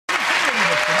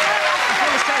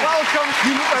welcome.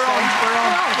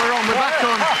 We're back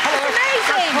on. Amazing.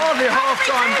 That's hardly a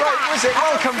half-time break, was it?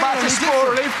 Welcome back to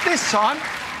Score Relief, this time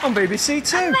on BBC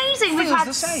Two. Amazing. We've had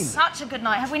the same. such a good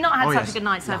night. Have we not had such a good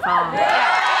night so far? Well,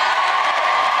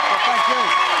 thank you.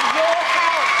 Your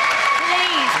help.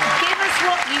 Please, give us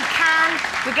what you can.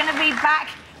 We're going to be back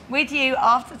with you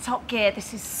after Top Gear.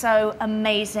 This is so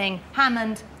amazing.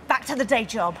 Hammond, back to the day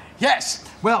job. Yes.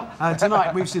 Well,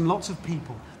 tonight we've seen lots of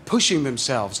people pushing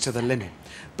themselves to the limit.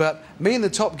 But me and the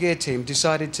Top Gear team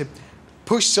decided to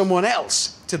push someone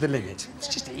else to the limit. It's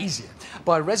just easier.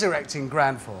 By resurrecting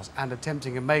Grand Force and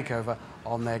attempting a makeover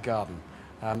on their garden.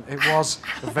 It was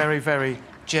a very, very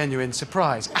genuine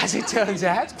surprise, as it turns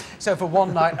out. So for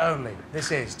one night only,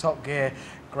 this is Top Gear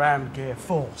Grand Gear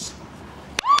Force.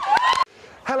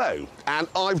 Hello, and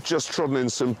I've just trodden in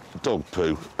some dog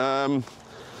poo.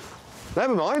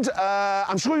 Never mind.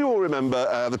 I'm sure you all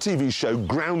remember the TV show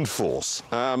Ground Force.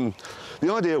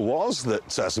 The idea was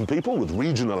that some people with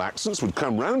regional accents would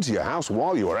come round to your house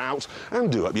while you were out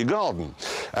and do up your garden.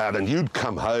 Then you'd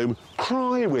come home,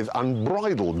 cry with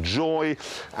unbridled joy,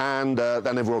 and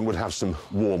then everyone would have some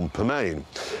warm pomain.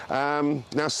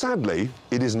 Now, sadly,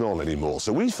 it isn't on anymore,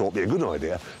 so we thought it'd be a good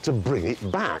idea to bring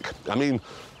it back. I mean,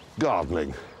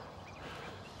 gardening.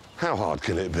 How hard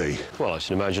can it be? Well, I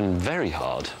should imagine very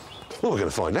hard. Well, we're going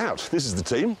to find out. This is the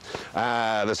team.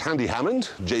 There's Handy Hammond,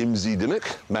 James E.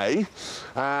 Dimmock, May,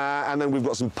 and then we've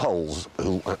got some Poles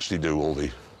who'll actually do all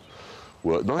the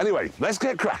work. Anyway, let's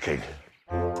get cracking.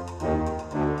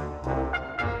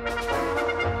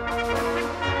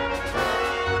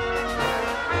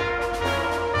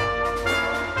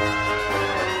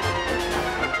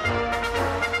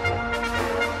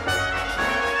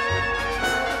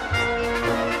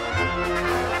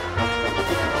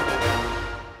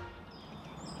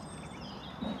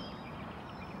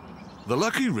 The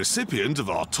lucky recipient of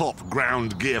our top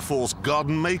Ground Gear Force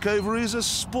garden makeover is a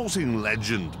sporting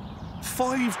legend.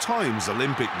 5 times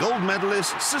Olympic gold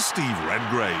medalist Sir Steve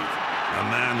Redgrave, a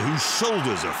man whose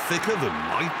shoulders are thicker than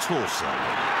my torso.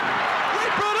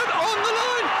 Great Britain on the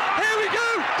line! Here we go!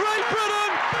 Great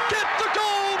Britain get the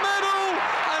gold medal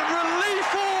and relief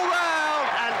all round!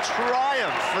 And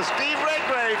triumph for Steve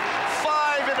Redgrave.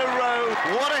 5 in a row.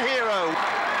 What a hero!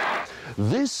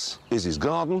 This is his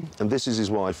garden, and this is his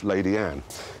wife, Lady Anne.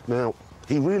 Now,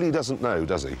 he really doesn't know,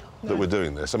 does he, that we're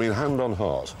doing this? I mean, hand on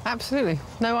heart. Absolutely.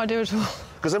 No idea at all.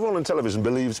 Because everyone on television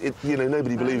believes it, you know,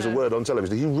 nobody believes a word on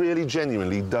television. He really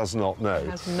genuinely does not know.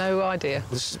 Has no idea.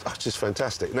 This is just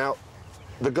fantastic. Now,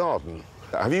 the garden,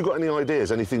 have you got any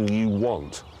ideas, anything you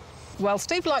want? Well,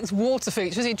 Steve likes water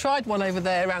features. He tried one over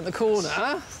there around the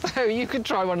corner, so you could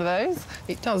try one of those.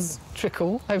 It does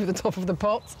trickle over the top of the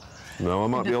pot. No, I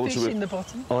might be able to... in the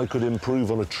bottom. I could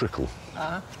improve on a trickle.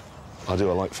 I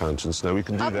like fountains. No, we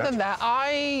can do that. Other than that,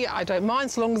 I don't mind,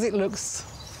 so long as it looks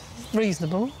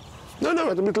reasonable. No,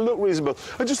 it'll look reasonable.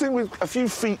 I just think with a few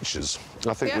features,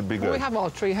 I think would be good. Well, we have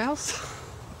our tree house.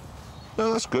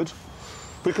 No, that's good.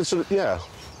 We could sort of,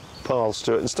 paths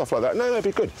to it and stuff like that. No, that'd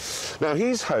be good. Now,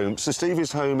 he's home, so Steve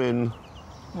is home in...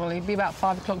 Well, he'd be about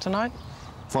 5 o'clock tonight.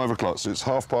 5 o'clock, so it's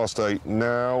 8:30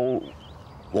 now.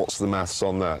 What's the maths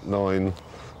on that? 9,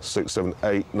 6, 7,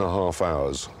 8.5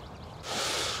 hours.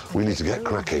 We need to get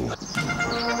cracking.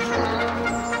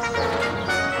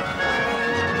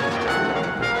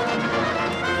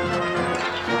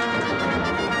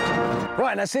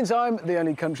 Right, now, since I'm the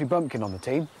only country bumpkin on the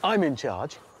team, I'm in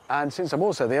charge. And since I'm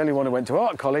also the only one who went to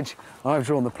art college, I've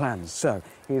drawn the plans. So,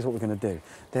 here's what we're going to do.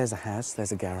 There's a house,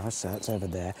 there's a garage, so it's over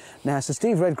there. Now, Sir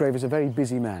Steve Redgrave is a very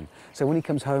busy man. So when he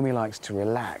comes home, he likes to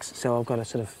relax. So I've got a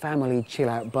sort of family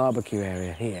chill-out barbecue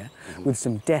area here with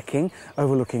some decking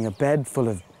overlooking a bed full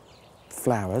of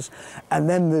flowers. And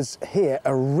then there's here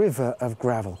a river of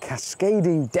gravel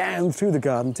cascading down through the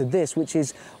garden to this, which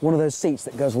is one of those seats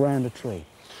that goes round a tree.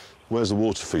 Where's the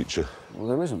water feature? Well,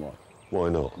 there isn't one. Why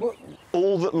not? Well,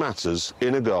 all that matters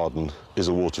in a garden is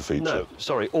a water feature. No,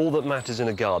 sorry, all that matters in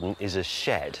a garden is a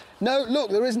shed. No,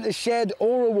 look, there isn't a shed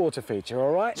or a water feature,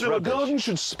 all right? No, a garden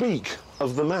should speak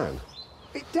of the man.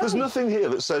 It does. There's nothing here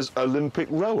that says Olympic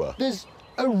rower. There's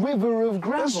a river of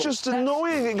gravel. That's just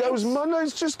annoying. It goes, no,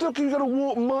 it's just, look, you've got to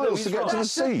walk miles to get to the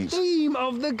seat. That's the theme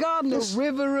of the garden, a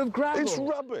river of gravel. It's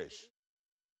rubbish.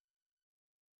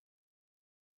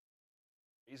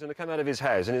 He's going to come out of his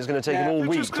house and it's going to take him all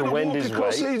week to wend his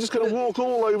way. You're just going to walk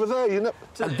all over there, you know.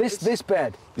 This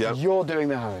bed, you're doing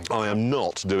the hoeing. I am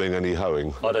not doing any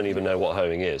hoeing. I don't even know what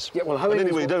hoeing is. Yeah, well, hoeing and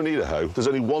anyway, you don't need a hoe. There's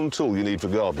only one tool you need for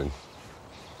gardening.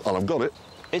 And I've got it.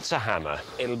 It's a hammer.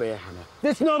 It'll be a hammer.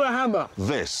 It's not a hammer.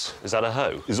 This is that a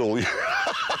hoe? Is all you...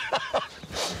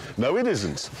 No, it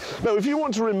isn't. No, if you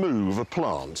want to remove a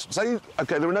plant, say,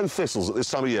 OK, there are no thistles at this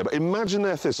time of year, but imagine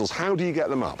they're thistles. How do you get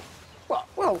them up?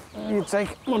 Well, you take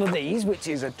one of these, which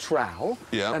is a trowel,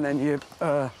 Yeah. and then you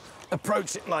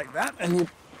approach it like that, and you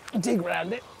dig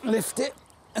round it, lift it,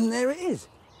 and there it is.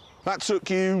 That took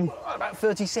you... About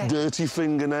 30 seconds. Dirty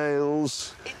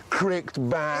fingernails, cricked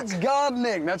back. It's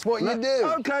gardening, that's what you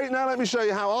do. OK, now let me show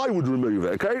you how I would remove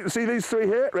it, OK? See these three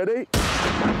here? Ready?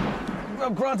 Well,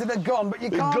 granted, they're gone, but you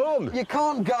They're can't... gone. You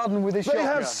can't garden with a shotgun.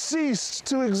 They have ceased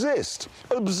to exist.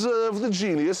 Observe the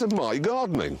genius of my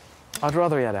gardening. I'd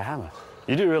rather he had a hammer.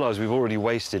 You do realise we've already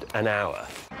wasted an hour.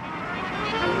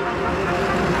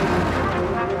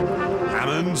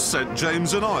 Hammond sent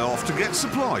James and I off to get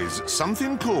supplies at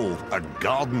something called a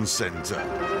garden centre.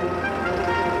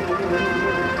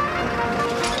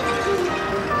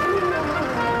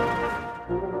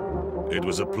 It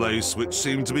was a place which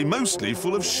seemed to be mostly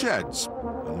full of sheds.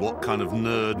 And what kind of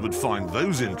nerd would find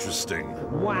those interesting?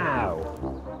 Wow.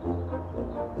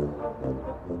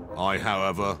 I,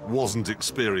 however, wasn't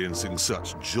experiencing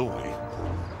such joy.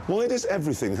 Why does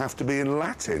everything have to be in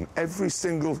Latin? Every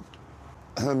single...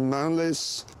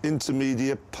 Hermalis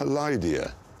intermedia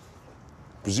palladia.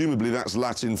 Presumably that's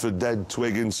Latin for dead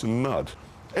twig in some mud.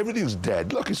 Everything's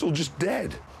dead. Look, it's all just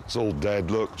dead. It's all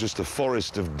dead, look, just a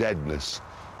forest of deadness.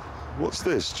 What's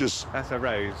this? Just... That's a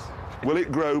rose. Will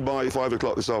it grow by 5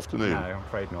 o'clock this afternoon? No, I'm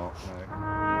afraid not,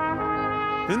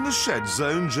 no. In the shed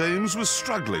zone, James was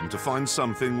struggling to find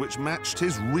something which matched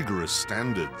his rigorous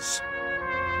standards.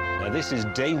 Now, this is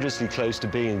dangerously close to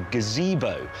being a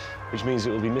gazebo, which means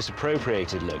it will be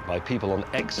misappropriated, look, by people on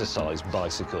exercise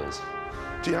bicycles.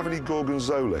 Do you have any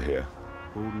gorgonzola here?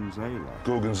 Gorgonzola?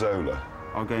 Gorgonzola.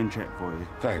 I'll go and check for you.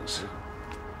 Thanks.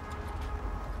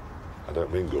 I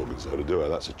don't mean gorgonzola, do I?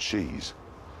 That's a cheese.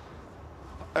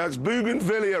 It's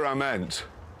bougainvillea I meant.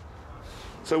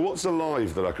 So what's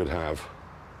alive that I could have?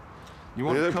 You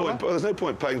want There's colour? there's no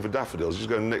point paying for daffodils. Just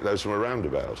go and nick those from a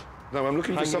roundabout. No, I'm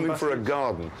looking for Hanging something for a baskets?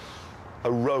 garden.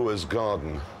 A rower's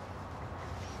garden.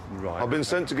 Right. I've been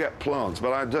sent to get plants,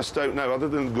 but I just don't know. Other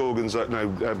than gorgonzola, no,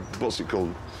 what's it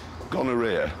called?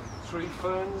 Gonorrhea. Tree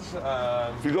ferns,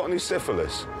 Have you got any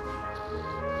syphilis?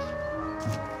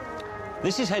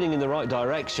 This is heading in the right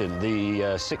direction, the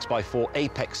 6x4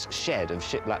 Apex shed of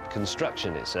Shiplap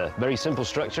Construction. It's a very simple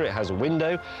structure, it has a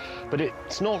window, but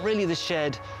it's not really the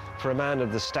shed for a man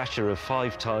of the stature of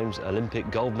 5-time Olympic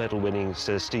gold medal winning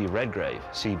Sir Steve Redgrave,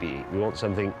 CBE. We want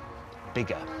something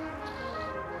bigger.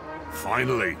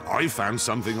 Finally, I found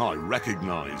something I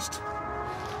recognised.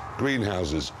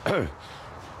 Greenhouses.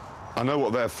 I know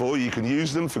what they're for. You can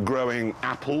use them for growing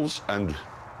apples and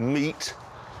meat,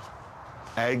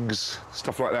 eggs,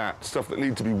 stuff like that. Stuff that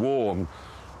need to be warm.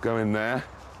 Go in there.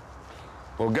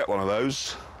 Well, get one of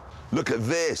those. Look at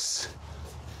this.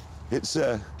 It's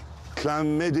a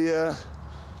Chlamydia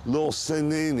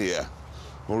lawsonina,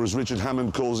 or as Richard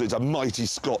Hammond calls it, a mighty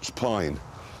Scotch pine.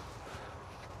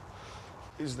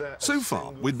 So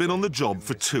far, we'd been on the job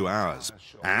for 2 hours,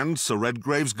 and Sir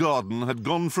Redgrave's garden had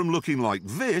gone from looking like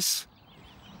this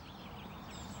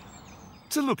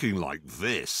to looking like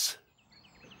this.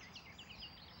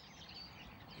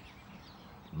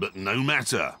 But no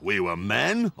matter, we were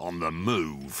men on the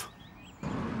move.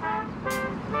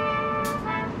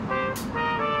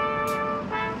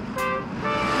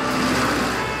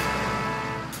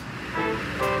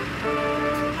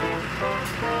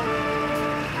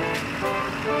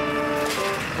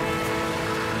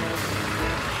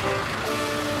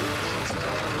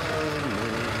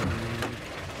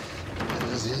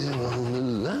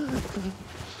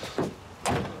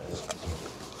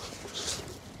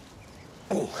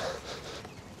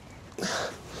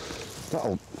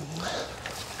 That'll...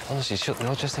 Honestly,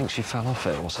 I just think she fell off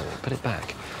it or something. Put it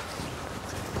back.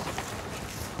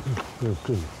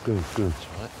 Good.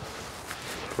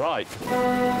 Right.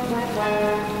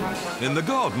 In the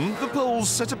garden, the Poles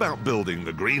set about building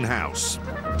the greenhouse.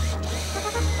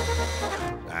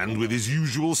 And with his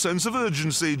usual sense of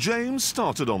urgency, James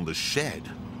started on the shed.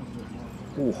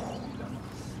 Ooh.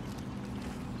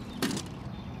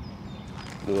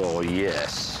 Oh,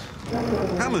 yes.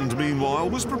 Hammond, meanwhile,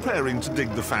 was preparing to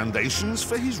dig the foundations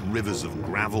for his rivers of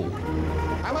gravel.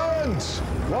 Hammond!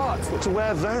 What? You've got to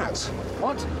wear that.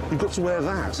 What? You've got to wear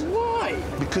that. Why?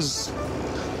 Because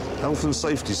health and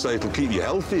safety say it'll keep you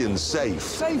healthy and safe.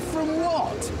 Safe from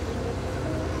what?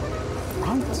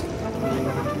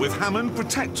 Right. With Hammond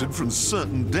protected from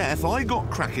certain death, I got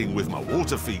cracking with my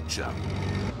water feature.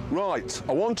 Right,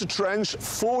 I want a trench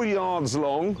 4 yards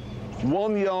long,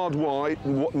 1 yard wide,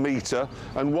 metre,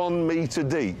 and 1 metre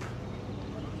deep.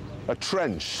 A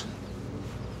trench.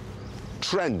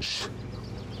 Trench.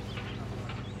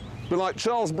 But like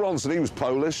Charles Bronson, he was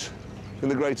Polish in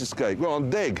The Great Escape. Go on,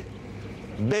 dig.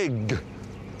 Dig.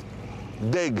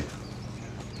 Dig.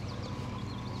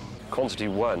 Quantity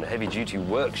 1, heavy-duty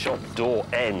workshop door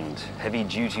end.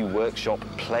 Heavy-duty workshop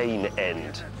plane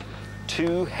end.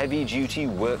 2 heavy-duty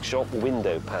workshop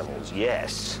window panels,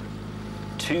 yes.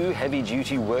 2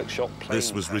 heavy-duty workshop plane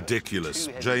This was ridiculous.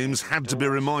 James had to be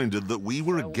reminded that we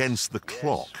were against the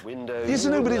clock. Isn't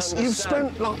it? But you've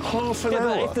spent like half an But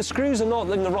hour. if the screws are not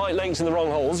in the right lengths in the wrong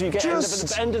holes, you get end up at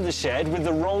the end of the shed with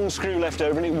the wrong screw left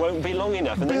over and it won't be long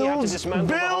enough. And then you have to dismantle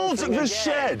the whole thing again.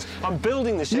 shed. I'm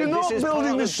building the shed. You're not This is building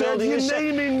part the of shed, building you're the shed.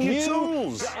 naming your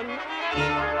tools.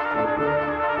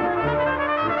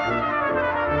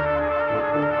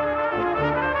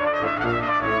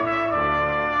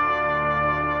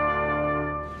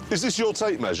 Is this your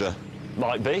tape measure?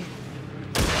 Might be.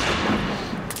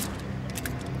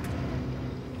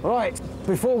 Right,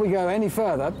 before we go any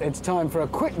further, it's time for a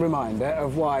quick reminder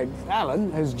of why Alan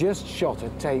has just shot a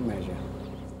tape measure.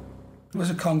 It was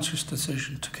a conscious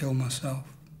decision to kill myself.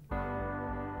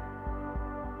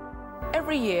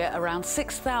 Every year, around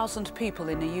 6,000 people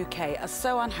in the UK are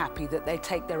so unhappy that they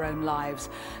take their own lives.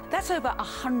 That's over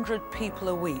 100 people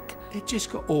a week. It just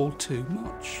got all too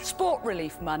much. Sport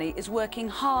Relief Money is working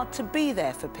hard to be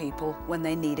there for people when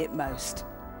they need it most.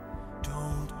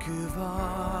 Don't give up.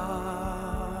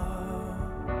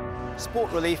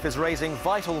 Sport Relief is raising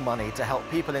vital money to help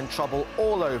people in trouble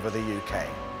all over the UK.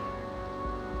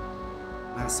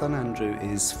 Our son Andrew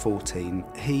is 14.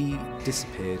 He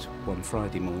disappeared one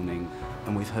Friday morning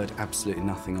and we've heard absolutely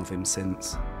nothing of him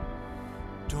since.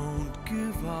 Don't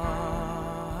give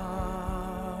up.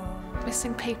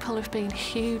 Missing people have been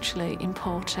hugely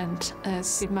important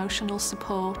as emotional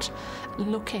support,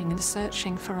 looking and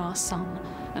searching for our son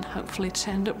and hopefully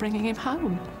to end up bringing him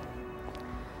home.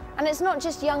 And it's not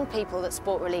just young people that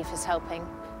Sport Relief is helping.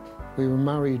 We were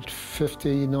married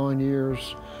 59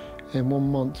 years in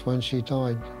 1 month when she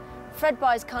died. Fred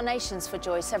buys carnations for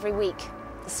Joyce every week,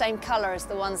 the same colour as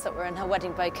the ones that were in her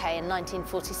wedding bouquet in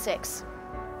 1946.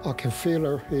 I can feel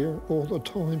her here all the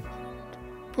time,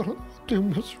 but I do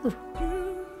miss her.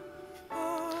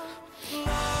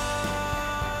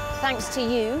 Thanks to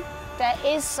you, there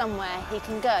is somewhere he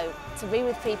can go to be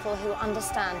with people who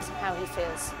understand how he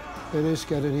feels. It is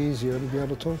getting easier to be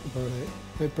able to talk about it.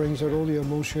 It brings out all the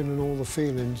emotion and all the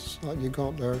feelings that you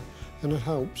got there, and it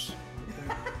helps.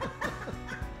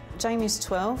 Jamie's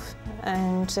 12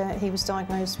 and he was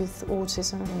diagnosed with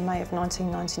autism in May of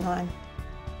 1999.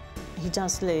 He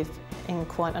does live in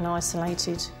quite an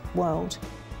isolated world.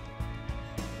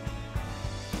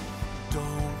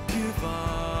 Don't give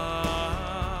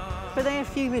up. For their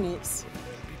few minutes,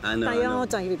 they are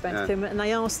David Beckham and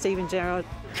they are Steven Gerrard.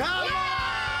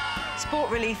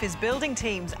 Sport Relief is building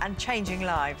teams and changing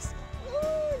lives.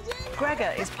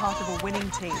 Gregor is part of a winning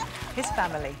team, his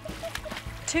family.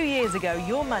 2 years ago,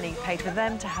 your money paid for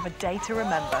them to have a day to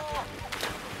remember.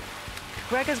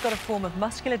 Gregor's got a form of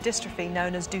muscular dystrophy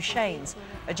known as Duchenne's,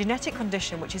 a genetic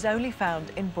condition which is only found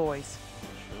in boys.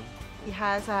 He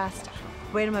has asked,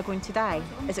 when am I going to die?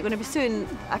 Is it going to be soon?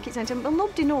 I keep saying to him, well,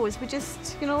 nobody knows. We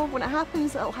just, you know, when it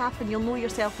happens, it'll happen. You'll know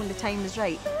yourself when the time is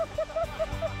right.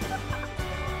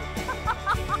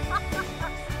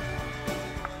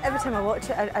 Every time I watch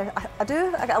it, I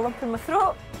get a lump in my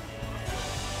throat.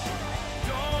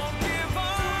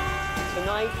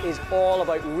 Tonight is all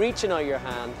about reaching out your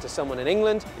hand to someone in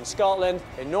England, in Scotland,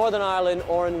 in Northern Ireland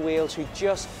or in Wales who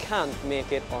just can't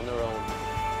make it on their own.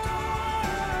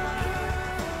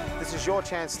 This is your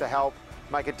chance to help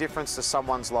make a difference to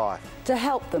someone's life. To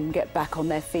help them get back on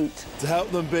their feet. To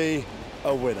help them be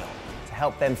a winner. To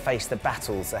help them face the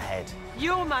battles ahead.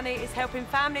 Your money is helping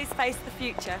families face the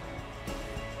future.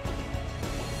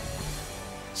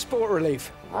 Sport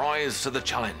Relief. Rise to the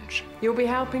challenge. You'll be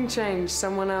helping change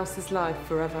someone else's life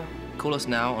forever. Call us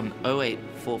now on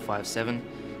 08457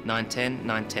 910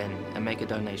 910 and make a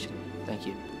donation. Thank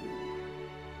you.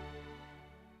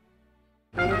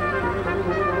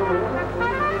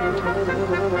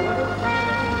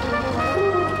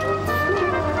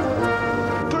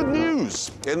 Good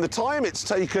news! In the time it's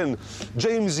taken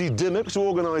Jamesy Dimmock to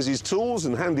organise his tools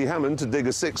and Handy Hammond to dig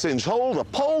a 6-inch hole, the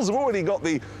Poles have already got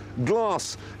the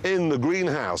glass in the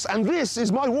greenhouse. And this is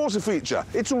my water feature.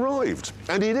 It's arrived,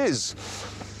 and it is.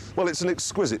 Well, it's an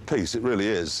exquisite piece, it really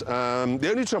is. The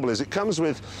only trouble is it comes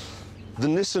with the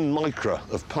Nissan Micra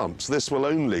of pumps. This will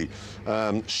only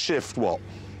shift, what,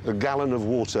 a gallon of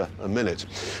water a minute.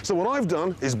 So what I've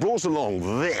done is brought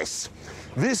along this.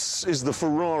 This is the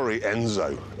Ferrari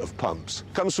Enzo of pumps.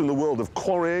 Comes from the world of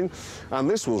quarrying, and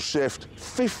this will shift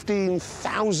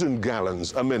 15,000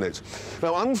 gallons a minute.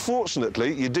 Now,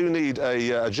 unfortunately, you do need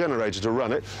a generator to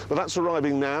run it, but that's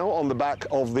arriving now on the back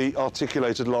of the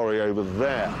articulated lorry over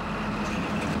there.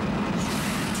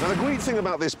 Now, the great thing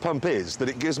about this pump is that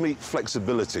it gives me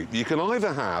flexibility. You can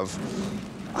either have,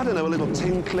 I don't know, a little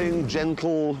tinkling,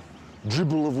 gentle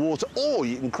dribble of water, or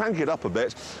you can crank it up a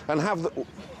bit and have the...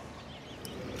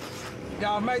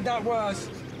 Yeah, I've made that worse.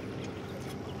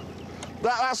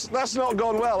 That's not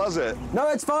gone well, has it? No,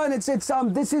 it's fine. This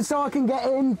is so I can get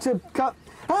in to cut.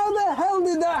 How the hell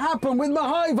did that happen with my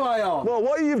hi-fi on? Well,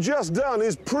 what you've just done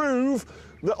is prove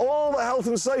that all the health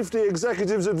and safety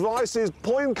executives' advice is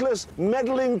pointless,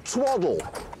 meddling twaddle.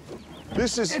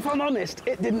 This is... If I'm honest,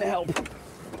 it didn't help.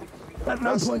 At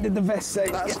no point did the vest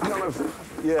say... That's kind of...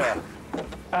 Yeah.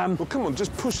 Well, come on,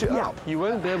 just push it up. You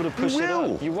won't be able to push it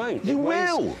up. You won't. You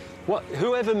will. What?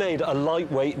 Whoever made a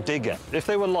lightweight digger, if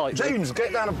they were light... James,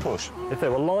 get down and push. If they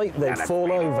were light, they'd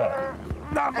fall over.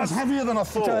 It's heavier than I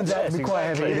thought. Turns out to be quite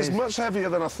heavy. It is much heavier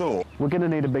than I thought. We're going to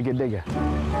need a bigger digger.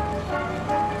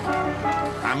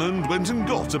 Hammond went and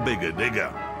got a bigger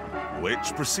digger,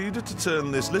 which proceeded to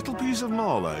turn this little piece of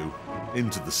Marlow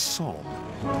into the Somme.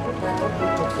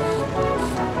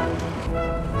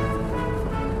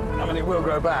 I mean, it will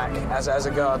grow back. As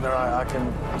a gardener, I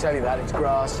can tell you that. It's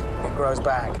grass. It grows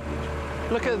back.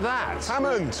 Look at that.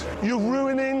 Hammond, you're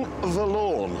ruining the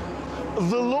lawn.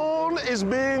 The lawn is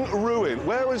being ruined.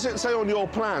 Where does it say on your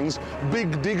plans,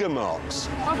 big digger marks?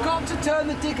 I've got to turn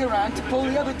the digger around to pull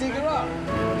the other digger up.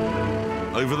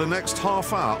 Over the next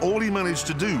half hour, all he managed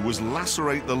to do was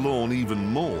lacerate the lawn even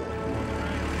more.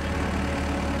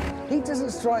 He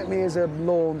doesn't strike me as a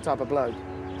lawn type of bloke,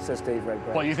 Sir Steve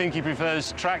Redgrave. What, you think he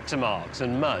prefers tractor marks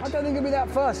and mud? I don't think he'll be that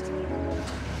fussed.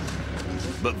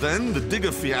 But then the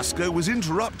digger fiasco was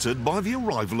interrupted by the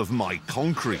arrival of my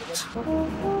concrete.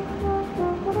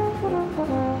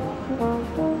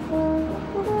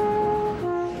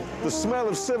 The smell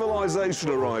of civilization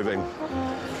arriving.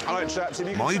 All right, chaps, if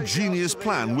you My genius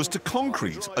plan was to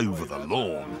concrete over the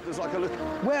lawn.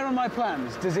 Where on my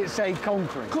plans does it say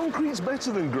concrete? Concrete's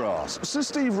better than grass. Sir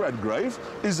Steve Redgrave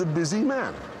is a busy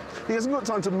man. He hasn't got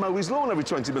time to mow his lawn every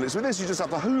 20 minutes. With this, you just have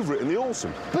to hoover it in the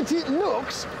autumn. But it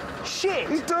looks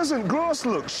shit. It doesn't. Grass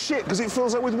looks shit because it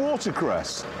fills up with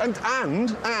watercress. And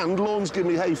lawns give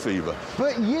me hay fever.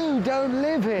 But you don't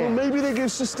live here. Well, maybe they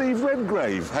give Sir Steve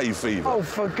Redgrave hay fever. Oh,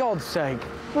 for God's sake.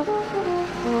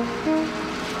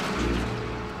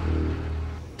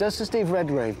 Does Sir Steve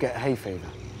Redgrave get hay fever?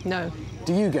 No.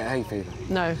 Do you get hay fever?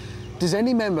 No. Does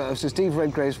any member of Sir Steve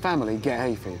Redgrave's family get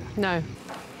hay fever? No.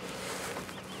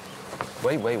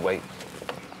 Wait.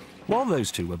 While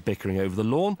those two were bickering over the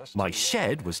lawn, my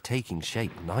shed was taking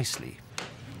shape nicely.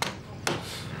 The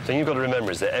thing you've got to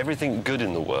remember is that everything good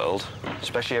in the world,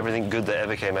 especially everything good that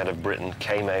ever came out of Britain,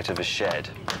 came out of a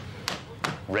shed.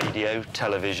 Radio,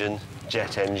 television,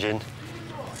 jet engine,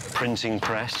 printing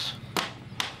press,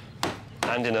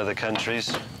 and in other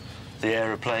countries, the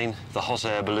aeroplane, the hot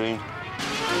air balloon.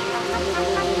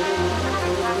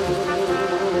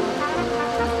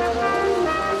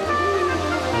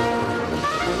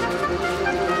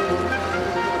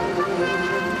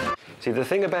 See, the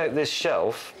thing about this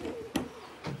shelf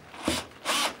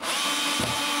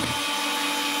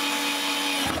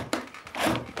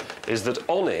is that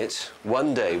on it,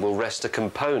 one day, will rest a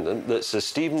component that Sir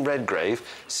Stephen Redgrave,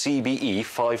 CBE,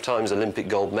 5-time Olympic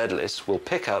gold medalist, will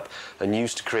pick up and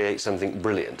use to create something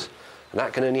brilliant. And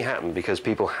that can only happen because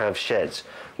people have sheds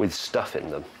with stuff in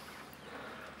them.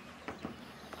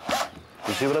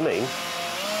 You see what I mean?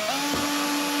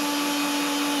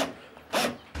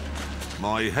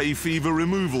 My hay fever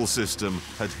removal system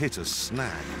had hit a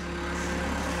snag.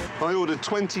 I ordered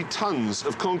 20 tons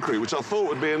of concrete, which I thought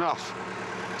would be enough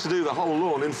to do the whole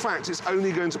lawn. In fact, it's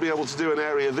only going to be able to do an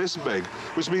area this big,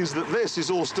 which means that this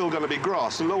is all still going to be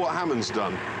grass. And look what Hammond's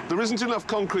done. There isn't enough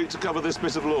concrete to cover this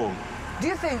bit of lawn. Do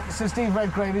you think Sir Steve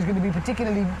Redgrave is going to be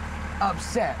particularly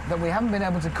upset that we haven't been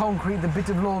able to concrete the bit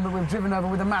of lawn that we've driven over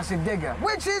with a massive digger?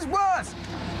 Which is worse?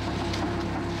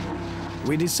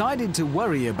 We decided to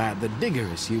worry about the digger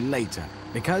issue later,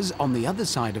 because on the other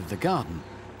side of the garden,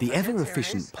 the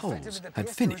ever-efficient poles had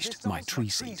finished my tree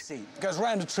seat. It goes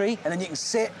round a tree, and then you can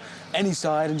sit any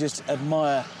side and just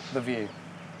admire the view.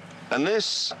 And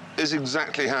this is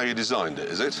exactly how you designed it,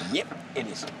 is it? Yep, it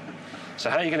is. So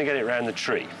how are you going to get it round the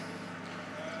tree?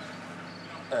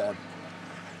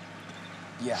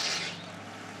 Yeah.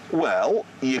 Well,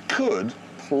 you could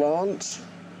plant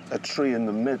a tree in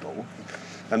the middle,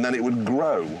 and then it would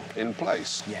grow in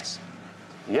place. Yes.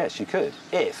 Yes, you could,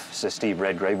 if Sir Steve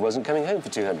Redgrave wasn't coming home for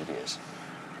 200 years.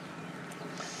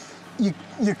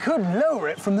 You could lower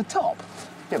it from the top.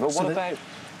 Yeah, but what about...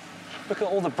 Look at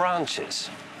all the branches.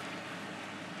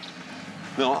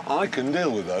 No, I can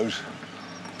deal with those.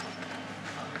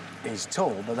 He's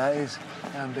tall, but that is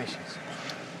ambitious.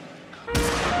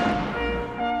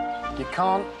 You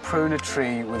can't prune a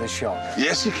tree with a shock.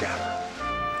 Yes, you can.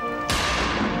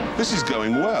 This is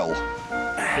going well.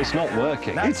 It's not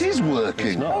working. It is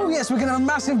working. Oh, yes, we're going to have a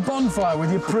massive bonfire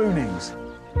with your prunings.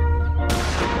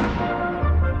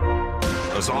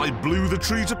 As I blew the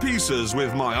tree to pieces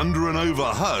with my under and over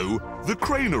hoe, the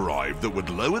crane arrived that would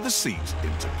lower the seat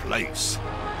into place.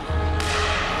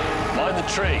 Mind the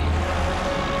tree.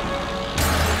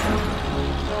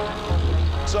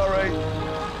 Sorry.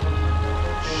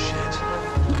 Shit.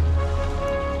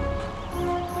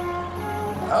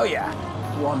 Oh, yeah.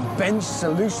 One bench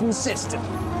solution system.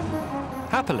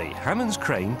 Happily, Hammond's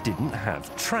crane didn't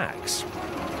have tracks.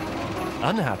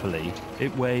 Unhappily,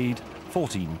 it weighed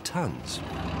 14 tons.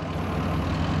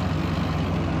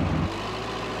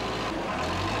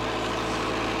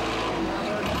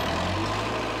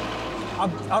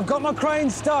 I've got my crane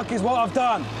stuck, is what I've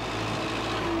done.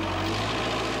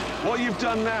 What you've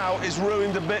done now is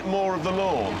ruined a bit more of the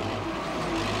lawn.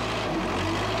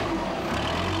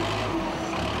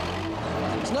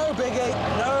 It's no biggie,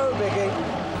 no biggie.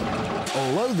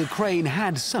 Although the crane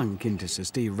had sunk into Sir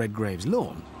Steve Redgrave's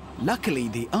lawn, luckily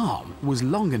the arm was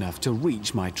long enough to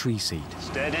reach my tree seat.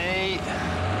 Steady.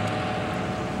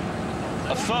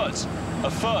 A foot.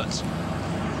 A foot.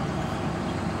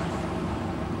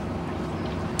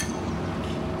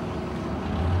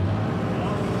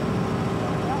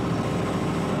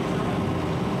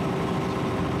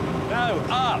 No,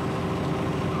 up.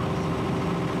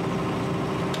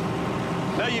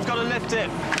 No, you've got to lift it.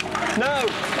 No.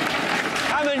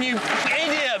 Hammond, you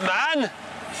idiot, man.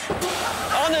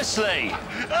 Honestly.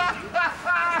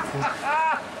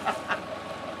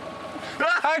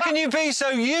 How can you be so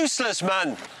useless,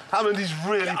 man? Hammond is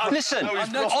really... Listen,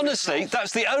 honestly,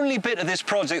 that's the only bit of this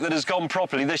project that has gone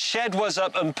properly. The shed was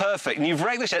up and perfect, and you've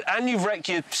wrecked the shed, and you've wrecked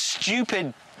your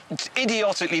stupid,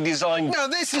 idiotically designed... No,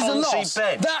 this is a loss.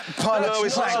 Bed. That pilot... No,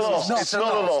 it's not a loss. It's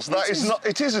not a loss. That is not...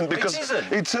 It isn't, because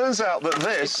it turns out that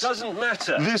this... It doesn't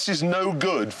matter. This is no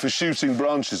good for shooting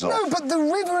branches off. No, but the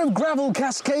river of gravel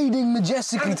cascading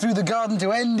majestically through the garden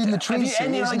to end in the tree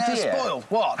seat is now spoiled.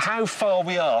 What? How far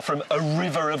we are from a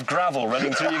river of gravel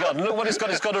running through your garden? Look what it's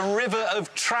got. It's got a river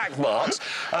of track marks,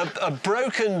 a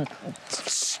broken,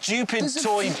 stupid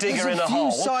toy digger in a hole.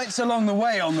 There's a few sites along the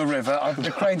way on the river.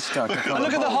 The crane's stuck.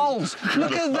 Look at the holes.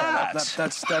 Look at that.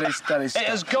 That is. It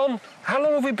has gone. How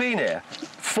long have we been here?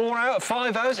 4 hours,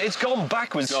 5 hours? It's gone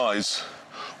backwards. Guys,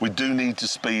 we do need to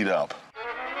speed up.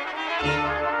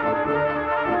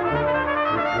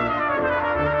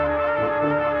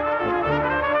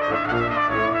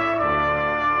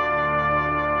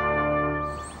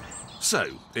 So,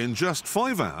 in just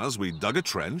 5 hours, we dug a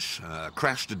trench,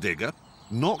 crashed a digger,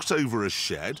 knocked over a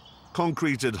shed,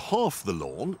 concreted half the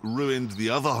lawn, ruined the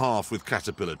other half with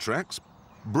caterpillar tracks,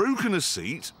 broken a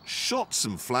seat, shot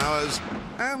some flowers,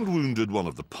 and wounded one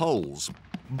of the poles.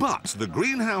 But the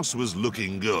greenhouse was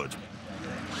looking good.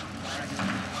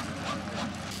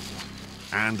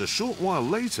 And a short while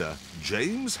later,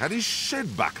 James had his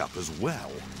shed back up as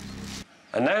well.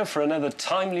 And now for another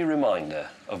timely reminder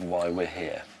of why we're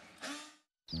here.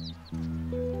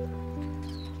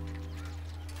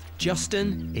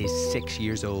 Justin is 6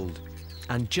 years old,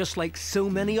 and just like so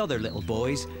many other little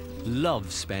boys,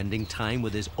 loves spending time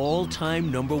with his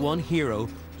all-time #1 hero,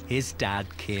 his dad,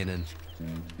 Kanan.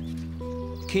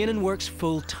 Kanan works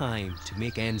full-time to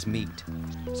make ends meet,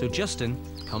 so Justin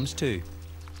comes too.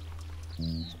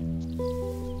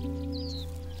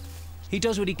 He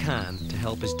does what he can to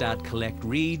help his dad collect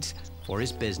reeds for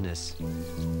his business.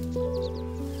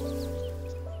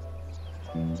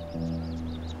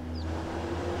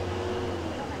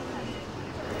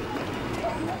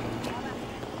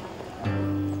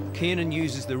 Kanan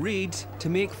uses the reeds to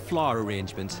make flower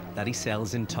arrangements that he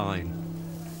sells in town.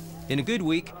 In a good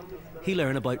week, he'll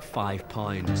earn about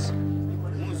 £5.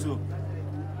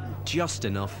 Just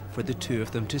enough for the two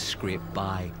of them to scrape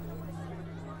by.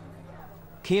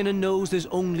 Kanan knows there's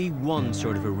only one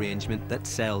sort of arrangement that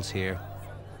sells here.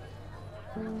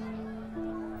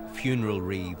 Funeral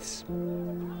wreaths.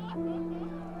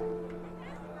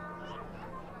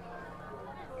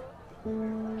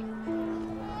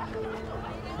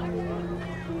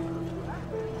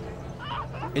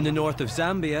 In the north of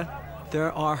Zambia,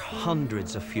 there are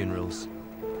hundreds of funerals.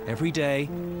 Every day,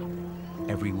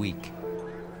 every week.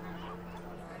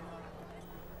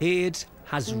 AIDS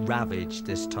has ravaged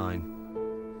this town.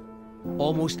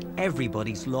 Almost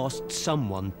everybody's lost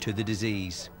someone to the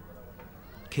disease.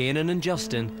 Keenan and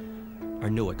Justin are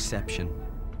no exception.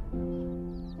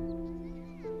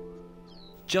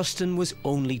 Justin was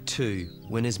only 2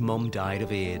 when his mum died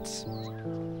of AIDS.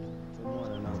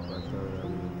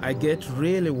 I get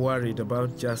really worried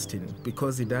about Justin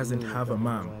because he doesn't have a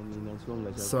mum.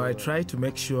 So I try to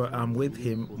make sure I'm with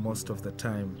him most of the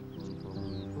time.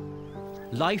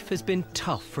 Life has been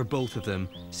tough for both of them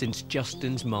since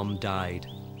Justin's mum died.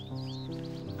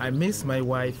 I miss my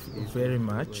wife very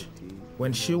much.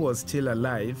 When she was still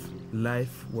alive,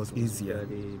 life was easier.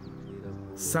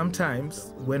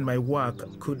 Sometimes, when my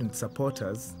work couldn't support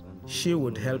us, she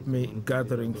would help me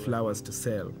gathering flowers to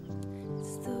sell.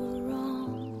 It's the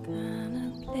wrong kind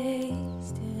of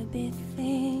place to be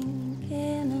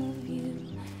thinking of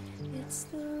you. It's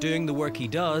the Doing the work he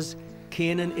does,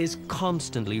 Keenan is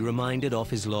constantly reminded of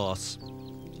his loss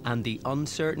and the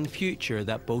uncertain future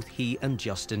that both he and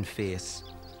Justin face,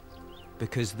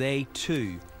 because they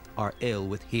too are ill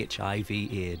with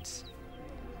HIV/AIDS.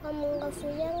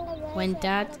 When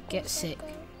Dad gets sick,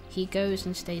 he goes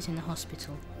and stays in the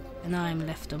hospital, and I am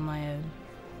left on my own.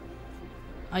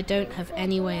 I don't have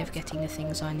any way of getting the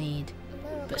things I need,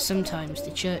 but sometimes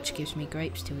the church gives me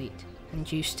grapes to eat and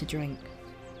juice to drink.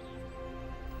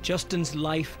 Justin's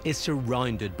life is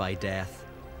surrounded by death.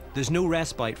 There's no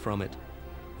respite from it,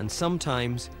 and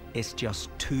sometimes it's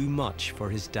just too much for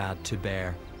his dad to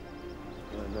bear.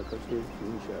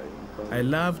 I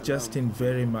love Justin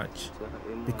very much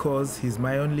because he's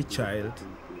my only child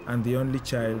and the only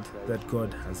child that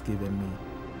God has given me.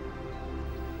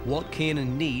 What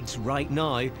Keenan needs right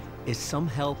now is some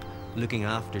help looking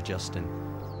after Justin.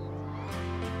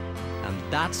 And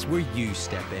that's where you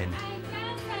step in.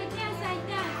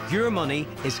 Your money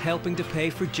is helping to pay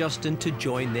for Justin to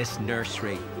join this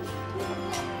nursery.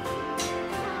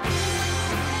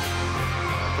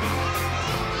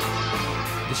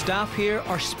 The staff here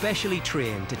are specially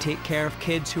trained to take care of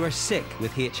kids who are sick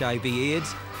with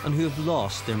HIV/AIDS and who have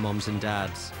lost their mums and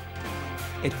dads.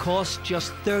 It costs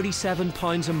just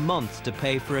 £37 a month to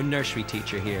pay for a nursery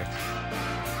teacher here.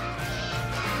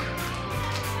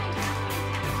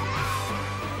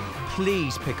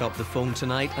 Please pick up the phone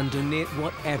tonight and donate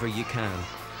whatever you can.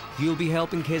 You'll be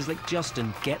helping kids like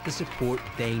Justin get the support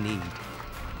they need.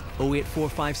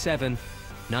 08457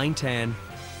 910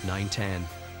 910.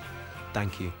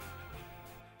 Thank you.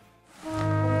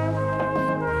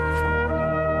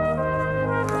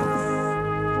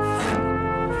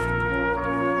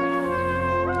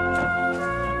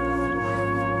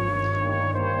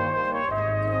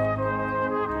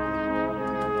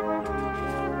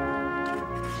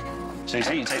 So you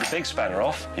see, you take the big spanner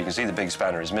off, you can see the big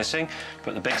spanner is missing,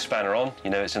 put the big spanner on, you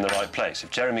know it's in the right place. If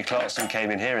Jeremy Clarkson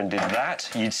came in here and did that,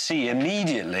 you'd see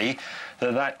immediately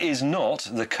that that is not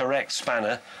the correct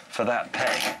spanner for that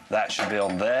peg. That should be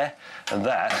on there, and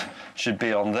that should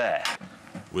be on there.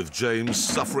 With James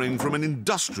suffering from an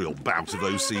industrial bout of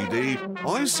OCD,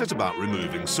 I set about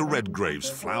removing Sir Redgrave's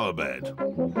flower bed.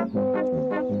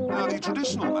 Now, the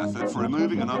traditional method for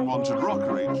removing an unwanted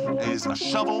rockery is a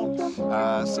shovel.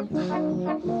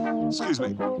 Excuse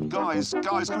me, guys,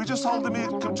 can we just hold the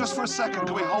music? Just for a second,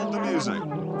 can we hold the music?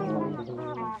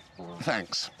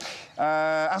 Thanks.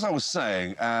 As I was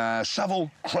saying,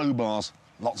 shovel, crowbars,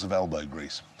 lots of elbow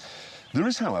grease. There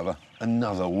is, however,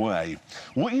 another way.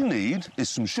 What you need is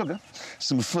some sugar,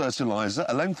 some fertiliser,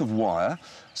 a length of wire,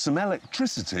 some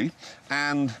electricity,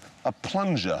 and a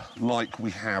plunger like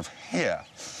we have here.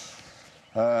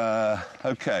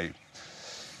 OK.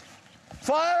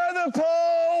 Fire the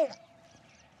pole!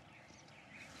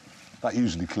 That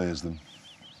usually clears them.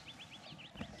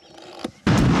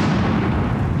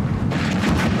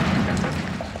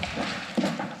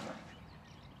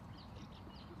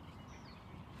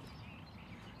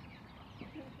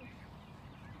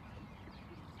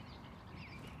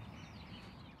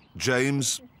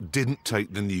 James didn't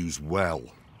take the news well.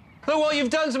 Look what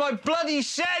you've done to my bloody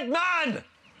shed, man!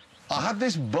 I had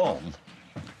this bomb,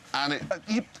 and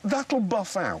that'll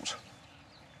buff out.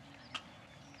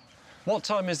 What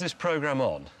time is this programme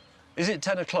on? Is it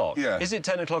 10 o'clock? Yeah. Is it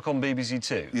 10 o'clock on BBC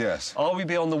Two? Yes. Are we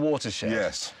beyond the watershed?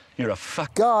 Yes. You're a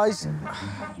fuck... Guys!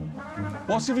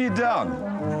 What have you done?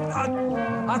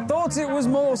 I thought it was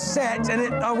more set,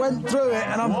 and I went through it,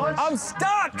 and I'm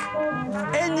stuck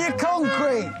in your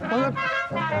concrete.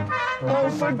 Oh,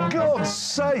 for God's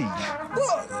sake!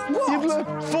 What? You've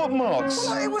left footmarks.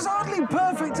 Well, it was hardly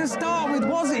perfect to start with,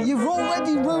 was it? You've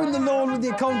already ruined the lawn with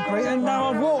your concrete, and now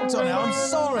I've walked on it. I'm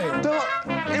sorry.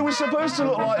 It was supposed to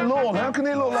look like lawn. How can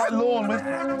it look like lawn with...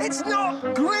 It's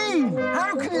not green!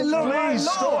 How can it look like lawn? Please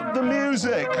stop the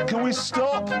music. Can we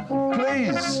stop?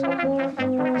 Please.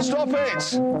 Stop it.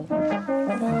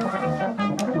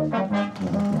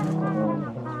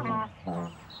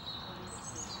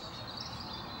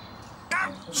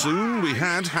 Soon we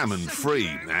had Hammond free,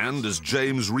 and as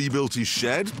James rebuilt his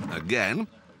shed, again,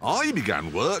 I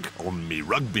began work on me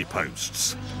rugby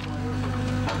posts.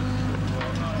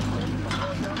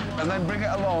 And then bring it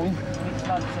along,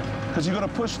 because you've got to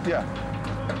push... Yeah.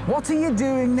 What are you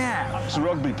doing now? It's the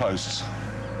rugby posts.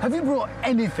 Have you brought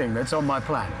anything that's on my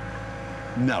plan?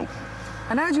 No.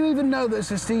 And how do you even know that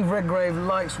Sir Steve Redgrave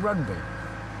likes rugby?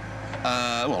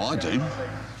 Well, I do.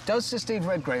 Does Sir Steve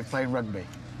Redgrave play rugby?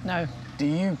 No. Do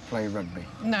you play rugby?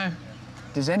 No.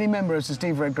 Does any member of Sir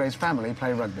Steve Redgrave's family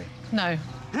play rugby? No.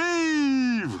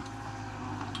 Heave!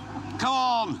 Come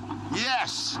on!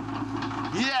 Yes!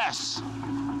 Yes!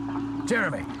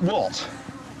 Jeremy. What?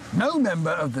 No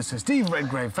member of the Sir Steve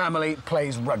Redgrave family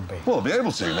plays rugby. Well, they'll be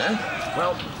able to then.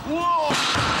 Well... Whoa!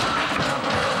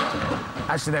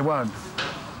 Actually, they won't.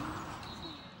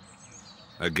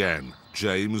 Again,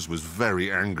 James was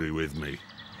very angry with me.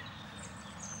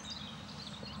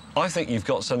 I think you've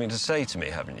got something to say to me,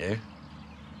 haven't you?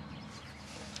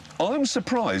 I'm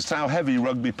surprised how heavy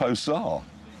rugby posts are.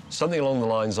 Something along the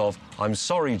lines of, I'm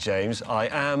sorry, James, I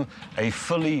am a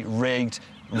fully rigged,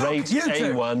 rate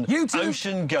A1,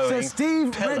 ocean-going Sir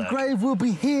Steve pillar. Redgrave will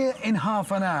be here in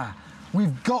half an hour.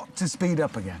 We've got to speed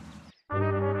up again.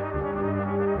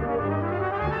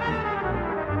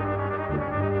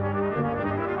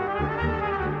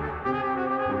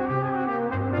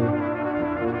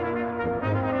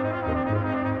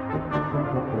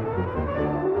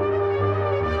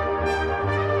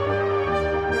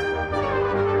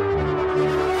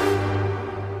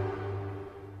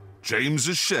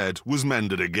 James's shed was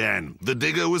mended again. The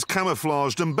digger was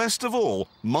camouflaged, and best of all,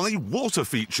 my water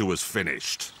feature was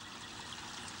finished.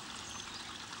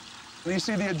 You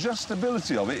see the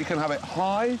adjustability of it. You can have it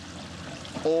high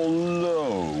or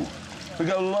low. We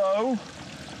go low,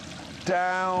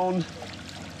 down.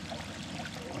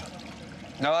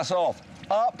 No, that's off.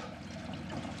 Up,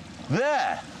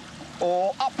 there,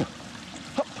 or up.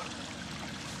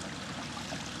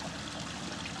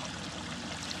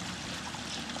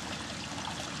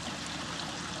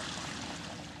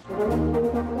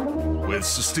 With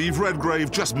Sir Steve Redgrave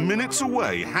just minutes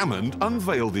away, Hammond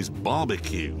unveiled his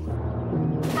barbecue.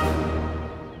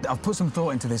 I've put some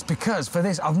thought into this because for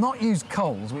this I've not used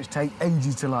coals, which take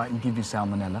ages to light and give you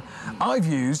salmonella. I've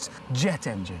used jet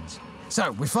engines.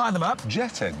 So we fire them up.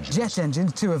 Jet engines? Jet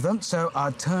engines, 2 of them. So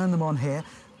I'd turn them on here.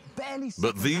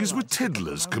 But these were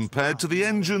tiddlers compared to the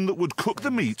engine that would cook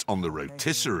the meat on the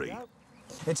rotisserie.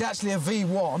 It's actually a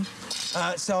V1,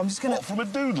 so I'm just going to... What, from a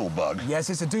Doodlebug? Yes,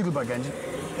 it's a Doodlebug engine.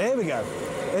 Here we go.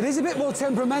 It is a bit more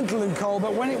temperamental than coal,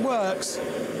 but when it works,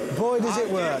 boy, does it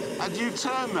work. And you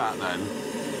turn that, then?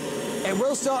 It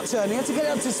will start turning. You have to get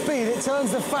it up to speed. It turns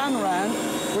the fan around,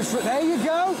 which... There you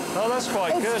go. Oh, that's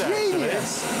quite good,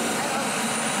 genius. actually.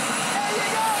 There you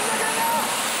go. Look at that.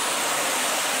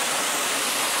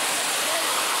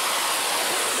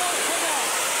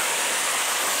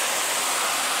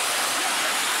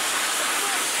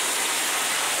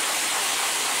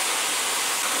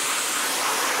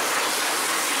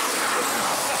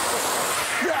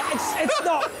 It's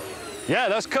not. Yeah,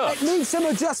 that's cooked. It needs some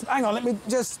adjustment. Hang on, let me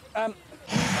just. There you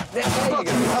go.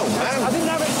 Oh, I didn't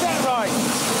have it set right.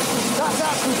 That's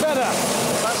actually better.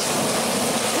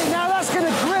 See, now that's going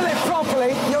to grill it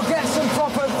properly. You'll get some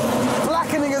proper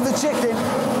blackening of the chicken.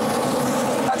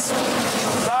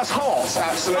 That's hot,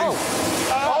 actually.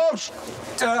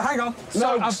 Hang on.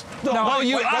 That's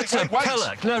a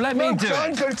pillock. No, let me do it.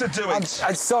 I'm going to do it.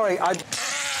 I'm sorry.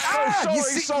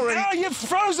 Sorry. Oh, you've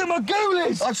frozen my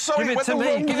ghoulies! I'm sorry, Give it to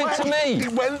me. Give it to me.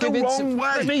 It went the wrong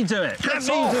way. Let me do it. Let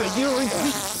me do it.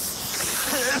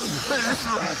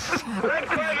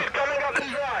 Redgrave is coming up the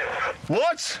drive.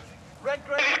 What?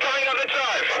 Redgrave is coming up the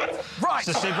drive. Right.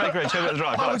 So Steve Redgrave, take it up the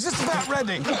drive. I was just about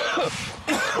ready.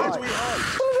 Where do we hide?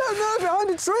 I don't know, behind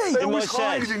a tree. They always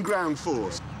hide in ground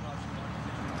force.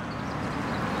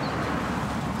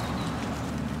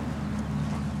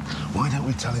 Why don't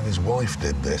we tell him his wife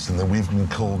did this and then we've been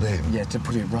called in? Yeah, to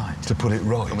put it right. To put it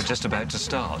right. And we're just about to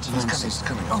start. It's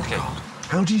coming. Okay.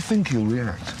 How do you think he'll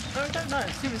react? I don't know,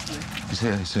 seriously. He's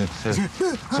here, he's here, he's here.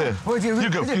 He's here. You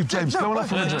go, you, James, go on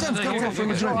off with the drink. James, go off with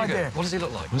the drink. What does he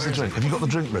look like? Where's the drink? Have you got the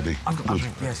drink ready? I've got my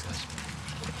drink, yes.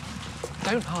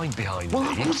 Don't hide behind Well,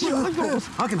 me.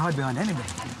 I can hide behind anybody.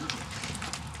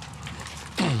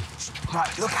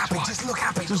 Right, look happy, just look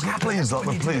happy. Just look pleased,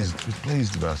 like, pleased. He's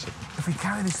pleased about it. If we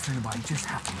carry this through by just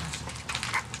happiness.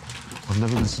 I've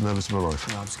never been so nervous in my life.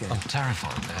 No, I'm scared. I'm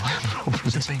terrified now.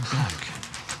 It's a big bloke.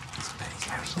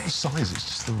 It's not the size, it's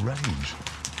just the range.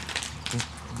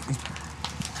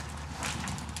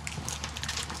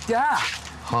 Yeah.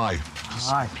 Hi.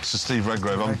 Hi. This is Steve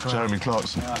Redgrave. I'm Jeremy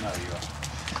Clarkson. I know you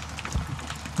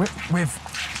are.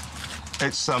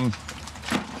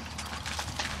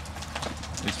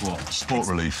 It's what? Sport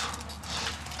Relief.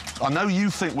 I know you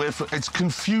think we're from... It's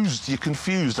confused. You're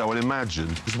confused, I would imagine,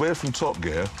 because we're from Top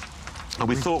Gear, and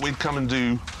we thought we'd come and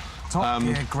do... Top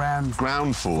Gear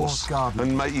ground force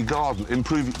and make your garden,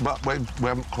 improve it, but we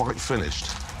haven't quite finished.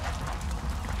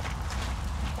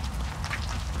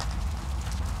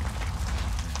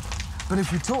 But if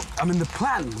we talk, I mean, the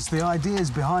plans, the ideas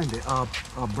behind it are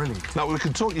brilliant. Now, we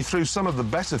can talk you through some of the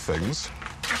better things.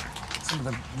 Some of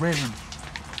the really...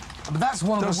 But that's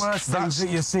one of the worst things that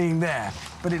you're seeing there.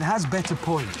 But it has better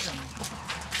points.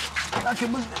 Like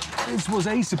this was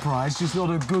a surprise, just not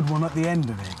a good one at the end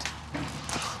of it.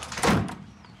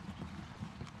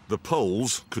 The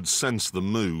Poles could sense the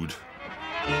mood.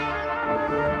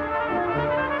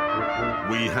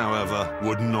 We, however,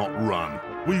 would not run.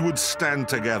 We would stand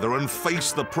together and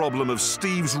face the problem of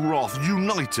Steve's wrath,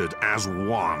 united as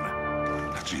one.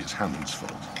 Actually, it's Hammond's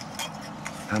fault.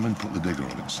 Hammond put the digger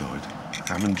on its side.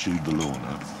 Hammond chewed the lawn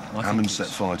up. Hammond set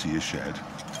fire to your shed.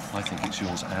 I think it's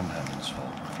yours and Hammond's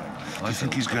fault, frankly. I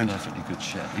think he's going to... a perfectly good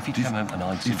shed. If he'd come out and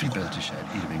I'd simply built a shed,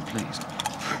 he'd have been pleased.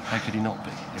 How could he not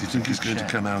be? Do you think he's going to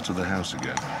come out of the house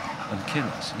again? And kill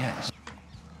us, yes.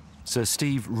 Sir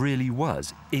Steve really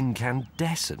was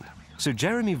incandescent, so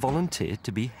Jeremy volunteered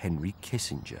to be Henry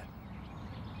Kissinger.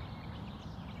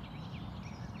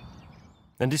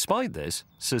 And despite this,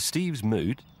 Sir Steve's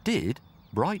mood did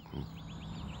brighten.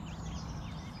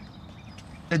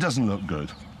 It doesn't look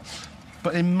good.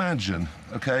 But imagine,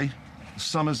 OK,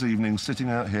 summer's evening, sitting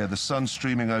out here, the sun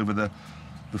streaming over the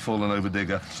fallen over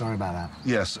digger. Sorry about that.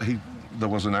 Yes, there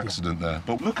was an accident there.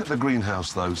 But look at the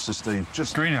greenhouse, though, Sir Steve.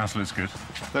 Just greenhouse looks good.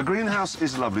 The greenhouse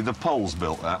is lovely. The Poles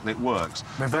built that, and it works.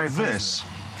 But this,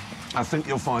 I think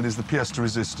you'll find, is the pièce de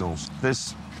résistance.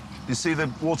 This, you see the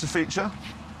water feature?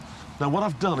 Now, what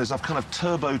I've done is I've kind of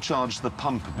turbocharged the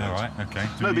pump a bit. All right, OK.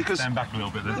 So No, because... stand back a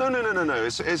little bit then. No.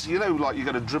 It's, you know, like you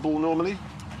get a dribble normally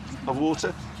of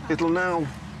water. It'll now...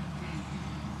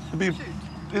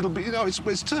 It'll be, you know, it's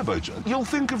turbocharged. You'll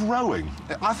think of rowing.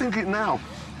 I think it now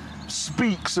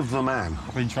speaks of the man.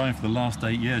 I've been trying for the last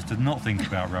 8 years to not think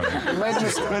about rowing.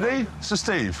 Ready? Sir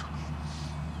Steve.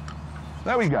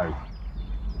 There we go.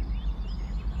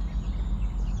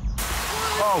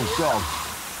 Oh, God.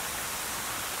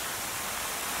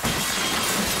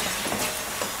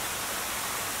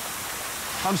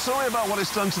 I'm sorry about what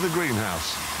it's done to the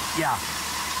greenhouse. Yeah,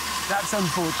 that's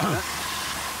unfortunate.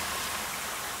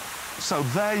 So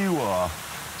there you are,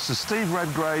 Sir Steve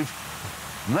Redgrave,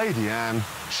 Lady Anne,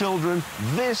 children,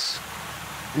 this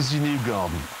is your new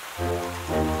garden.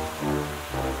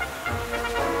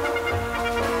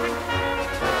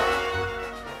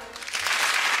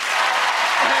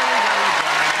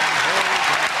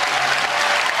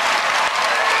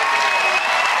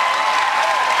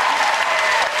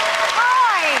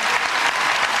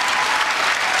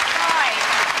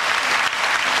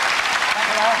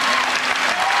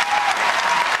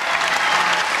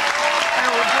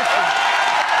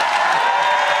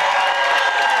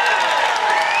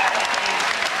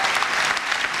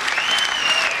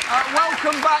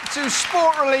 Welcome back to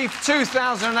Sport Relief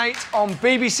 2008 on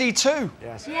BBC Two.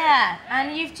 Yes. Yeah,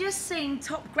 and you've just seen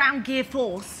Top Ground Gear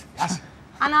Force. Yes.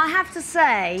 And I have to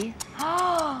say,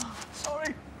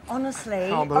 sorry. Honestly,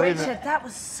 Can't believe Richard, it. that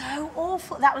was so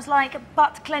awful. That was like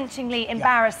butt-clenchingly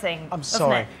embarrassing. I'm wasn't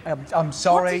sorry. it? I'm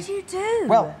sorry. What did you do?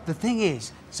 Well, the thing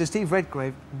is, Sir Steve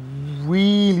Redgrave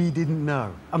really didn't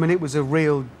know. I mean, it was a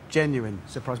real, genuine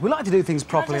surprise. We like to do things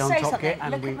properly Can I on just say Top Gear,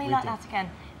 something? and Look at me we like did. that again.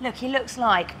 Look, he looks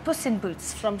like Puss in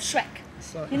Boots from Shrek.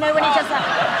 You know when he does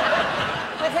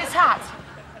that with his hat?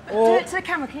 Do it to the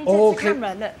camera. Can you do it to the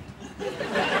camera? Look.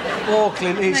 Or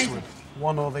Clint Amazing. Eastwood.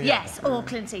 One or the other. Yes, or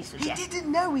Clint Eastwood, yes. He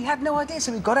didn't know. He had no idea.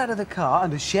 So we got out of the car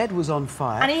and the shed was on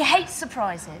fire. And he hates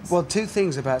surprises. Well, two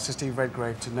things about Sir Steve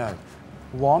Redgrave to know.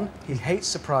 One, he hates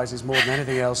surprises more than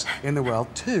anything else in the world.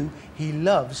 Two, he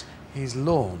loves his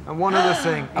lawn. And one other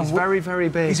thing, he's very, very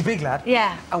big. He's a big lad.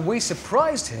 Yeah. And we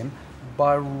surprised him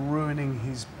by ruining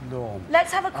his lawn.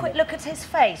 Let's have a quick look at his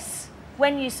face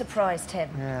when you surprised him.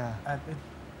 Yeah.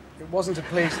 It wasn't a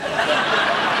please. No,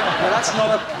 that's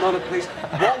not a please.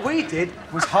 What we did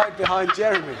was hide behind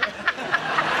Jeremy.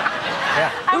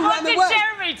 Yeah. And what did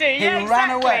Jeremy do? He ran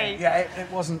away. Yeah,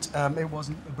 it wasn't a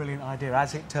brilliant idea,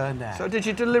 as it turned out. So did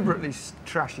you deliberately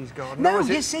trash his garden? No,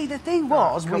 you see, the thing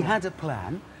was, we had a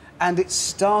plan, and it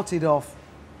started off.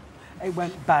 It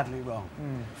went badly wrong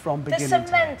from beginning to end. The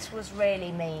cement was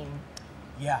really mean.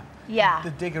 Yeah. Yeah. The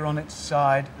digger on its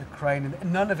side, the crane,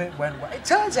 and none of it went well. It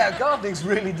turns out gardening's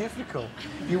really difficult.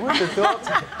 You wouldn't have thought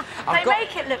it. They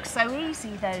make it look so easy,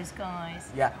 those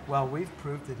guys. Yeah, well, we've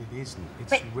proved that it isn't.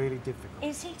 It's really difficult.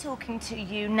 Is he talking to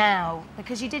you now?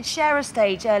 Because you did share a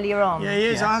stage earlier on. Yeah, he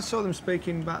is. Yeah. I saw them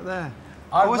speaking back there.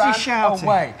 I was ran he shouting?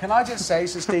 away. Can I just say,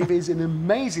 Sir Steve is an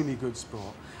amazingly good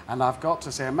sport, and I've got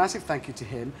to say a massive thank you to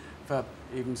him for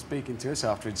even speaking to us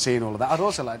after he'd seen all of that. I'd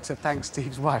also like to thank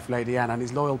Steve's wife, Lady Anne, and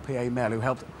his loyal PA Mel, who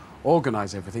helped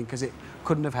organise everything, because it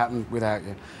couldn't have happened without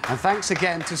you. And thanks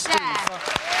again to Steve for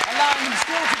allowing him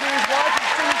still to be his wife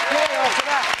and Steve's PA after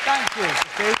that. Thank you,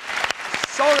 Steve.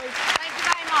 Sorry. Thank you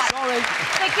very much. Sorry.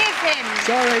 Forgive him.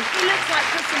 Sorry. He looks like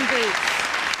Puss in Boots.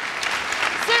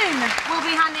 Soon, we'll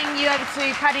be handing you over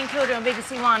to Paddy and Claudia on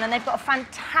BBC One, and they've got a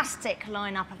fantastic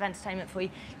lineup of entertainment for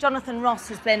you. Jonathan Ross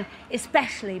has been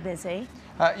especially busy.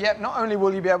 Yep, not only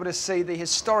will you be able to see the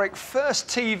historic first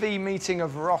TV meeting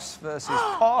of Ross versus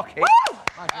Parky,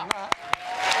 imagine that,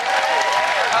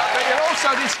 but you'll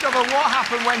also discover what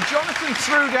happened when Jonathan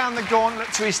threw down the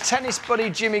gauntlet to his tennis buddy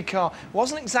Jimmy Carr. It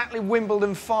wasn't exactly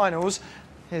Wimbledon finals.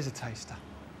 Here's a taster.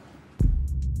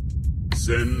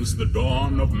 Since the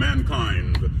dawn of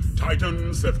mankind,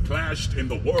 titans have clashed in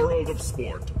the world of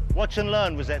sport. Watch and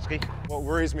learn, Rosetsky. What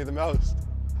worries me the most?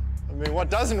 I mean,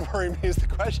 what doesn't worry me is the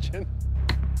question.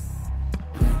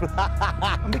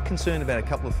 I'm a bit concerned about a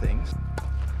couple of things.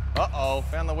 Uh-oh,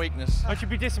 found the weakness. I should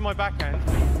be dissing my backhand.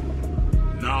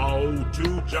 Now,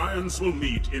 two giants will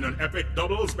meet in an epic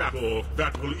doubles battle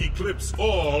that will eclipse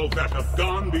all that have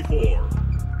gone before.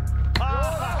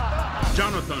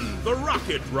 Jonathan, the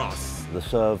Rocket Ross. The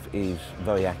serve is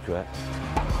very accurate.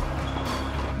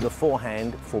 The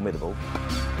forehand, formidable.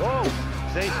 Whoa,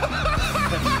 see?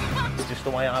 It's just the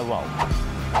way I roll.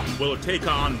 Will take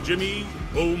on Jimmy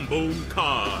Boom Boom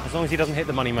Carr. As long as he doesn't hit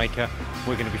the moneymaker,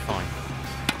 we're going to be fine.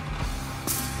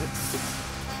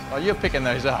 Oh, you're picking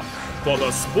those up. For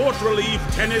the Sport Relief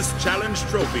Tennis Challenge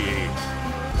Trophy.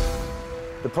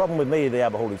 The problem with me at the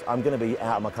Albert Hall is I'm going to be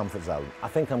out of my comfort zone. I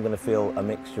think I'm going to feel a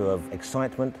mixture of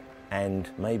excitement and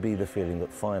maybe the feeling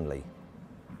that finally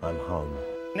I'm home.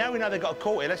 Now we know they've got a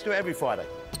court here, let's do it every Friday.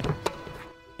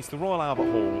 It's the Royal Albert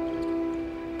Hall.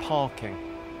 Parking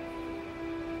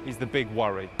is the big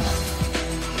worry.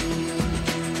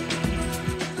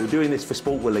 We're doing this for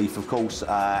Sport Relief, of course.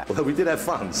 Well, we did have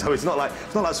fun, so it's not like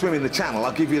swimming the channel,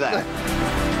 I'll give you that.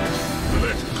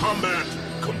 Let combat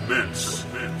commence.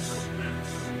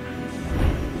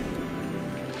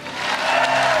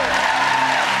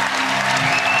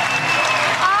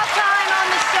 Our time on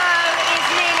the show is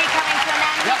nearly coming to an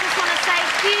end. We just want to say a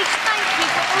huge thank you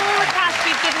for all the cash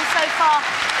you've given so far.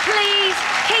 Please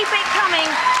keep it coming,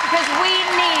 because we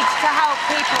need to help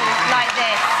people like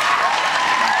this.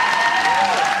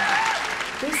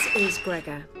 This is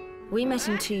Gregor. We met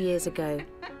him 2 years ago.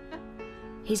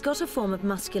 He's got a form of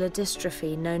muscular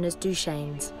dystrophy known as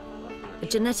Duchenne's, a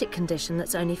genetic condition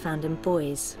that's only found in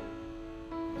boys.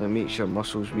 It makes your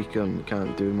muscles weaker and you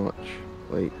can't do much,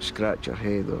 like scratch your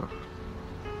head or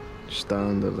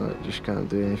stand or that. You just can't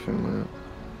do anything like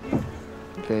that.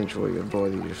 Eventually your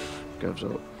body just gives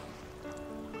up.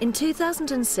 In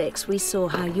 2006, we saw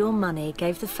how your money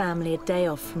gave the family a day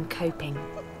off from coping.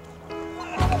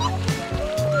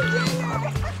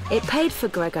 It paid for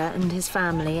Gregor and his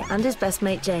family and his best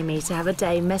mate Jamie to have a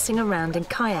day messing around in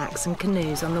kayaks and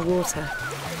canoes on the water.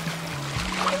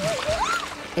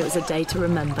 It was a day to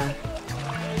remember.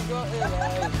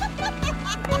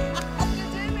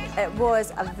 It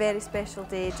was a very special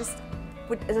day. Just,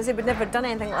 as I said, we'd never done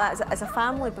anything like that as a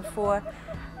family before.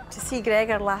 To see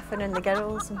Gregor laughing and the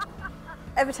girls. And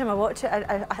every time I watch it,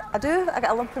 I get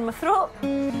a lump in my throat.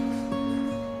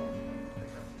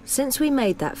 Since we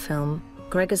made that film,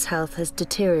 Gregor's health has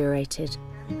deteriorated,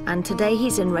 and today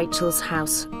he's in Rachel's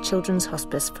house, Children's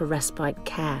Hospice for Respite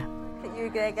Care. Look at you,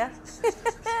 Gregor.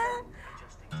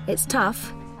 It's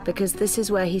tough, because this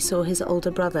is where he saw his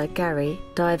older brother, Gary,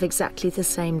 die of exactly the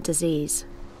same disease.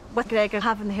 With Gregor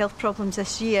having the health problems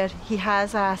this year, he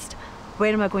has asked,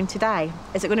 when am I going to die?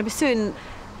 Is it going to be soon?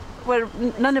 Well,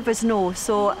 none of us know,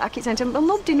 so I keep saying to him, well,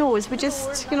 nobody knows. We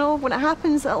just, you know, when it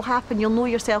happens, it'll happen. You'll know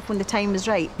yourself when the time is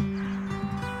right.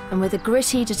 And with a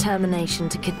gritty determination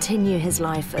to continue his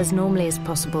life as normally as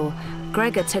possible,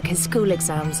 Gregor took his school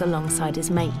exams alongside his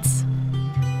mates.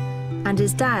 And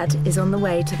his dad is on the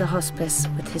way to the hospice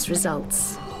with his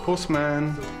results.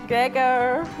 Postman.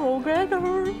 Gregor, oh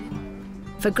Gregor.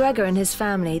 For Gregor and his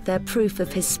family, they're proof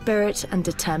of his spirit and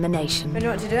determination. Do you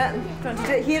want to do it? Do you want to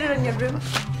do it here or in your room? Are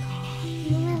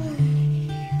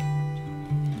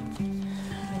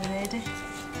you ready?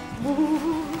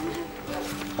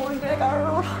 Oh,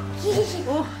 Gregor.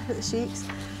 Oh, at the shakes.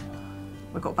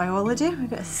 We've got biology. We've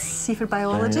got a C for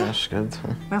biology. Yeah, that's good.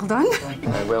 Well done.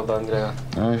 Well done, Gregor.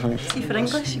 Aye, thanks. C for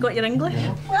English. You got your English?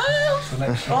 Well,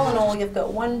 all in all, you've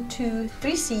got 1, 2,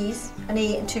 3 C's, an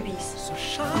A and 2 B's.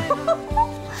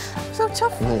 So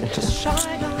chuffed.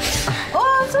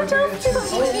 Oh, I'm so chuffed.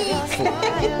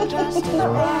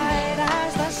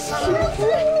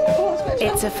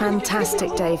 It's a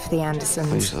fantastic day for the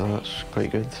Andersons. That's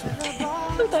quite good.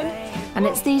 Well done. And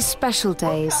it's these special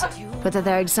days, whether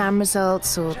they're exam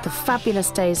results or the fabulous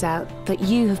days out that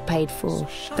you have paid for,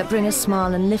 that bring a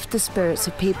smile and lift the spirits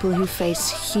of people who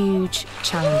face huge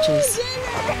challenges.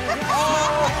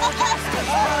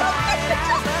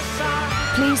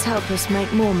 Please help us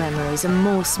make more memories and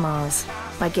more smiles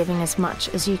by giving as much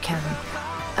as you can.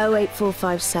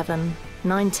 08457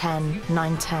 910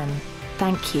 910.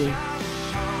 Thank you.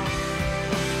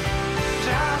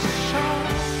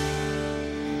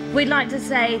 We'd like to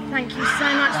say thank you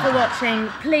so much for watching.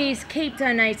 Please keep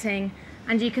donating,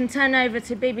 and you can turn over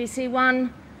to BBC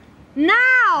One now!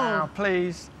 Now,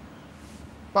 please.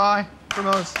 Bye from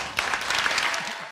us.